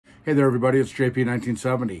Hey there everybody, it's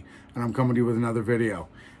JP1970 and I'm coming to you with another video.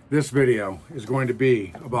 This video is going to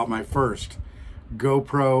be about my first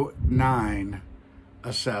GoPro 9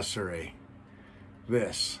 accessory.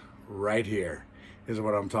 This right here is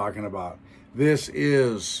what I'm talking about. This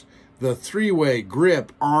is the 3-way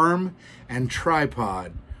grip arm and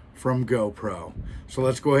tripod from GoPro. So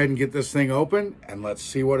let's go ahead and get this thing open and let's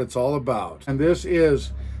see what it's all about. And this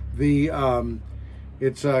is the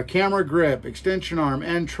it's a camera grip, extension arm,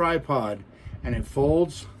 and tripod, and it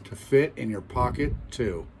folds to fit in your pocket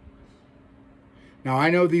too. Now I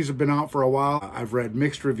know these have been out for a while. I've read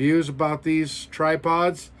mixed reviews about these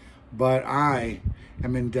tripods, but I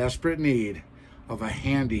am in desperate need of a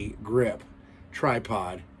handy grip,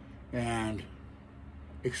 tripod, and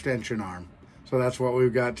extension arm. So that's what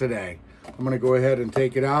we've got today. I'm gonna go ahead and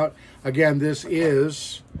take it out. Again, this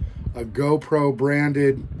is a GoPro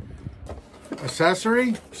branded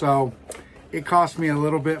accessory, so it cost me a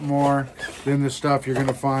little bit more than the stuff you're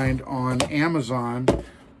gonna find on Amazon,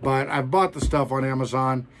 but I bought the stuff on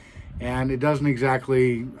Amazon and it doesn't exactly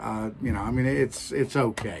you know, I mean, it's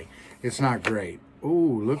okay. It's not great.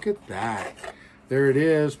 Ooh, look at that. There it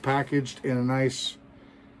is, packaged in a nice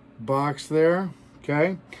box there.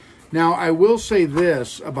 Okay, now I will say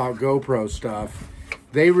this about GoPro stuff: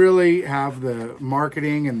 they really have the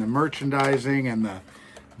marketing and the merchandising and the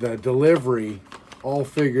delivery all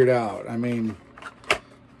figured out. I mean,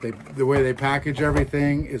 the way they package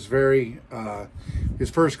everything is is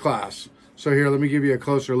first class. So here, let me give you a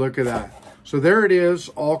closer look at that. So there it is,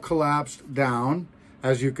 all collapsed down,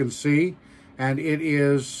 as you can see, and it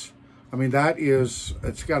is, I mean,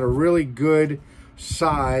 it's got a really good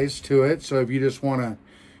size to it. So if you just want to,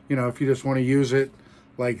 you know, if you just want to use it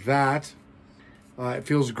like that, it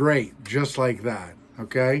feels great, just like that.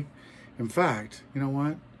 Okay. In fact, you know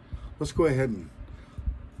what? Let's go ahead and,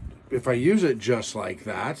 if I use it just like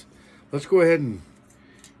that, let's go ahead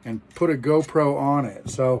and put a GoPro on it.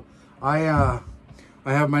 So I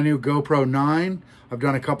have my new GoPro 9. I've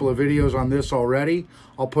done a couple of videos on this already.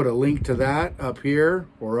 I'll put a link to that up here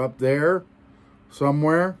or up there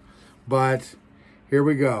somewhere. But here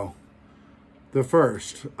we go. The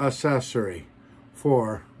first accessory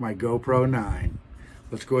for my GoPro 9.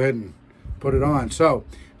 Let's go ahead and put it on. So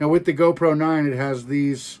now with the GoPro 9, it has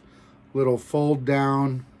these little fold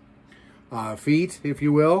down feet, if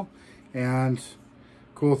you will. And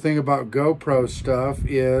cool thing about GoPro stuff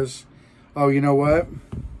is, oh, you know what?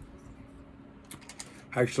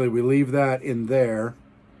 Actually, we leave that in there.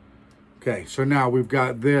 Okay, so now we've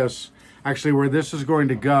got this. Actually, where this is going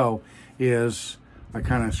to go is, I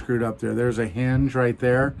kind of screwed up there. There's a hinge right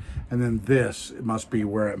there. And then this, it must be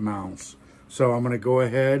where it mounts. So I'm going to go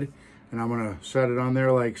ahead and I'm going to set it on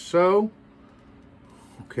there like so.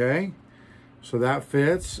 Okay. So that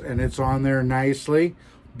fits and it's on there nicely,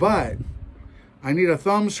 but I need a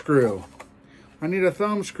thumb screw. I need a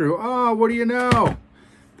thumb screw. Oh, what do you know?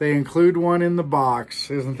 They include one in the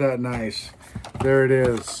box. Isn't that nice? There it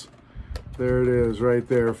is. There it is right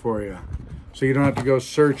there for you. So you don't have to go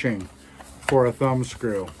searching for a thumb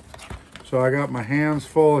screw. So I got my hands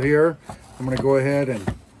full here. I'm gonna go ahead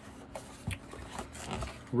and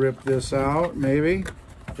rip this out, maybe.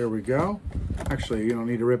 There we go. Actually, you don't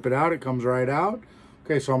need to rip it out. It comes right out.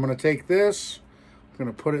 Okay, so I'm going to take this. I'm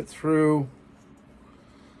going to put it through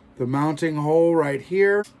the mounting hole right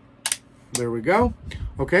here. There we go.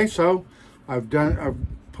 Okay, so I've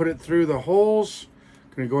put it through the holes.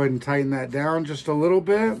 I'm going to go ahead and tighten that down just a little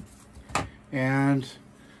bit. And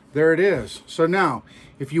there it is. So now,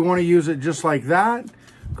 if you want to use it just like that,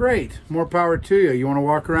 great. More power to you. You want to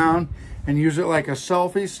walk around and use it like a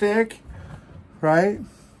selfie stick, right?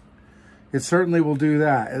 It certainly will do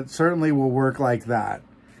that. It certainly will work like that.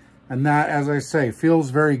 And that, as I say, feels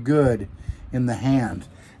very good in the hand.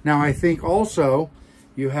 Now, I think also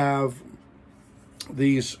you have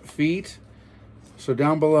these feet. So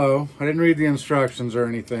down below, I didn't read the instructions or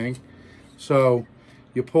anything. So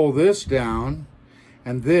you pull this down,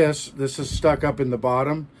 and this is stuck up in the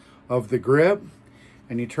bottom of the grip.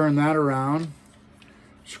 And you turn that around,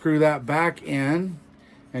 screw that back in,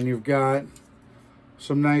 and you've got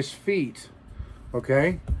some nice feet.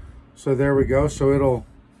 Okay, so there we go. So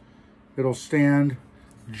it'll stand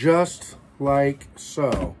just like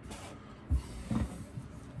so.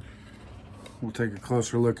 We'll take a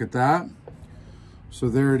closer look at that. So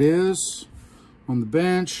there it is on the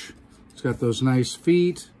bench. It's got those nice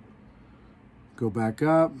feet. Go back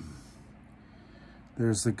up.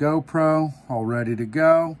 There's the GoPro all ready to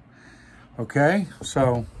go. Okay,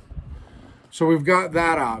 so we've got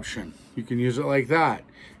that option. You can use it like that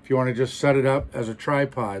if you want to just set it up as a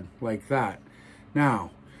tripod like that.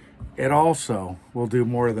 Now, it also will do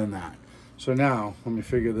more than that. So now, let me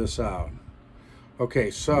figure this out.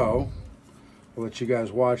 Okay, so I'll let you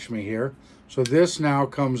guys watch me here. So this now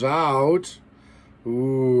comes out.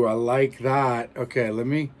 Ooh, I like that. Okay, let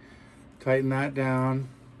me tighten that down.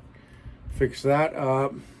 Fix that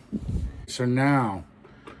up. So now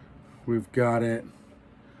we've got it.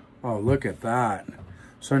 Oh, look at that.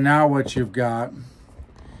 So now what you've got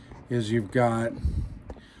is you've got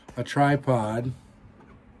a tripod.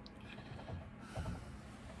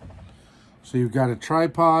 So you've got a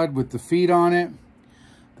tripod with the feet on it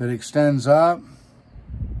that extends up.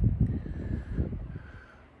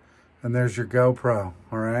 And there's your GoPro,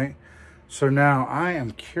 all right? So now I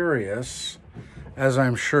am curious, as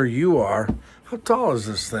I'm sure you are, how tall is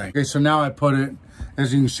this thing? Okay, so now I put it,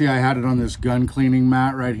 as you can see, I had it on this gun cleaning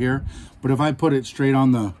mat right here. But if I put it straight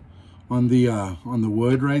on the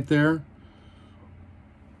wood right there,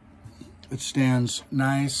 it stands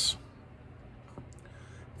nice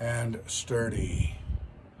and sturdy.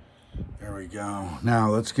 There we go. Now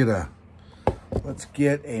let's get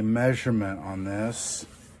a measurement on this.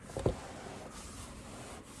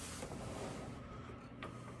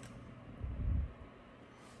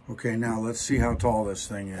 Okay, now let's see how tall this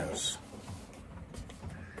thing is.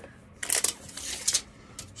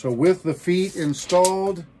 So with the feet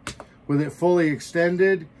installed, with it fully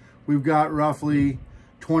extended, we've got roughly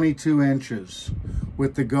 22 inches.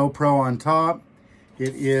 With the GoPro on top,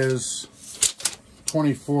 it is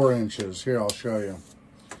 24 inches. Here, I'll show you.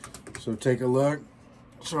 So take a look.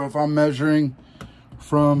 So if I'm measuring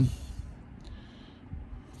from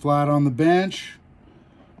flat on the bench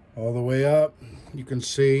all the way up, you can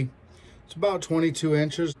see it's about 22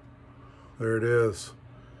 inches. There it is.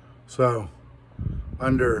 So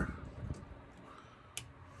we're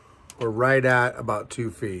right at about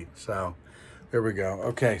 2 feet. So there we go.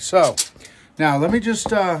 Okay, so now let me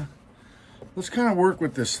just let's kind of work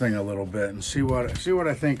with this thing a little bit and see what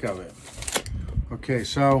I think of it. Okay,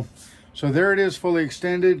 so there it is, fully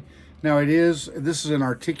extended. Now this is an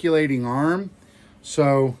articulating arm,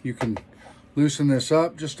 so you can loosen this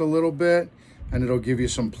up just a little bit and it'll give you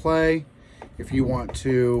some play. If you want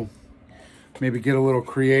to maybe get a little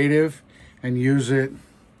creative and use it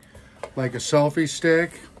like a selfie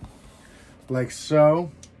stick, like so,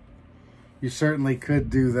 you certainly could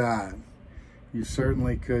do that. You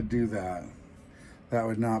certainly could do that. That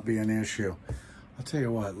would not be an issue. I'll tell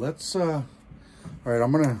you what, let's, all right,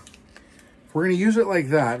 if we're gonna use it like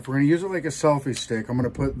that, if we're gonna use it like a selfie stick, I'm gonna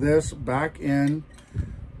put this back in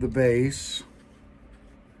the base.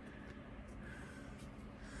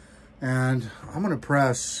 And I'm gonna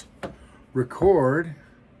press record.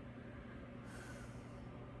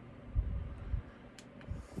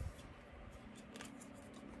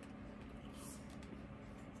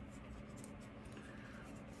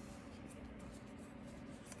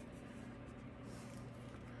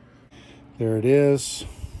 There it is.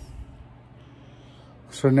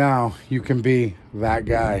 So now you can be that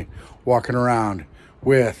guy walking around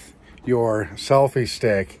with your selfie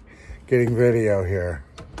stick getting video here.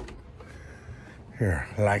 Here,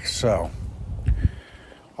 like so.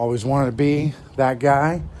 Always wanted to be that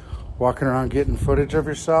guy walking around getting footage of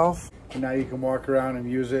yourself. And now you can walk around and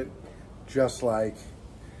use it just like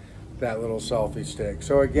that little selfie stick.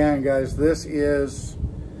 So again, guys, this is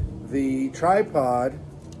the tripod,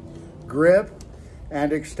 grip,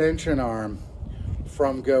 and extension arm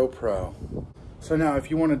from GoPro. So now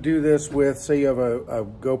if you want to do this with, say you have a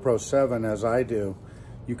GoPro 7 as I do,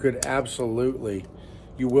 you could absolutely,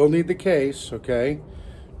 you will need the case, okay,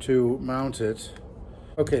 to mount it.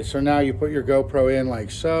 Okay, so now you put your GoPro in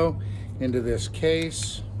like so, into this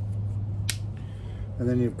case, and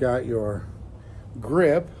then you've got your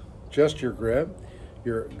grip, just your grip,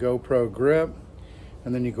 your GoPro grip,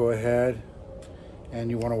 and then you go ahead and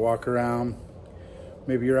you want to walk around.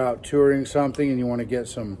 Maybe you're out touring something and you want to get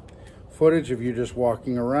some footage of you just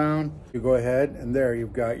walking around. You go ahead and there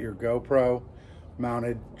you've got your GoPro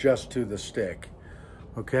mounted just to the stick.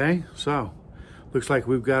 Okay, so looks like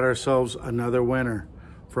we've got ourselves another winner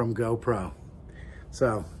from GoPro.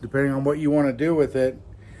 So depending on what you want to do with it,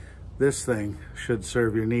 this thing should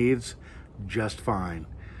serve your needs just fine.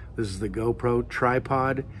 This is the GoPro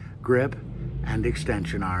tripod, grip, and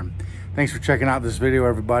extension arm. Thanks for checking out this video,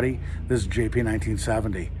 everybody. This is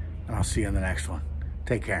JP1970, and I'll see you in the next one.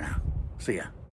 Take care now. See ya.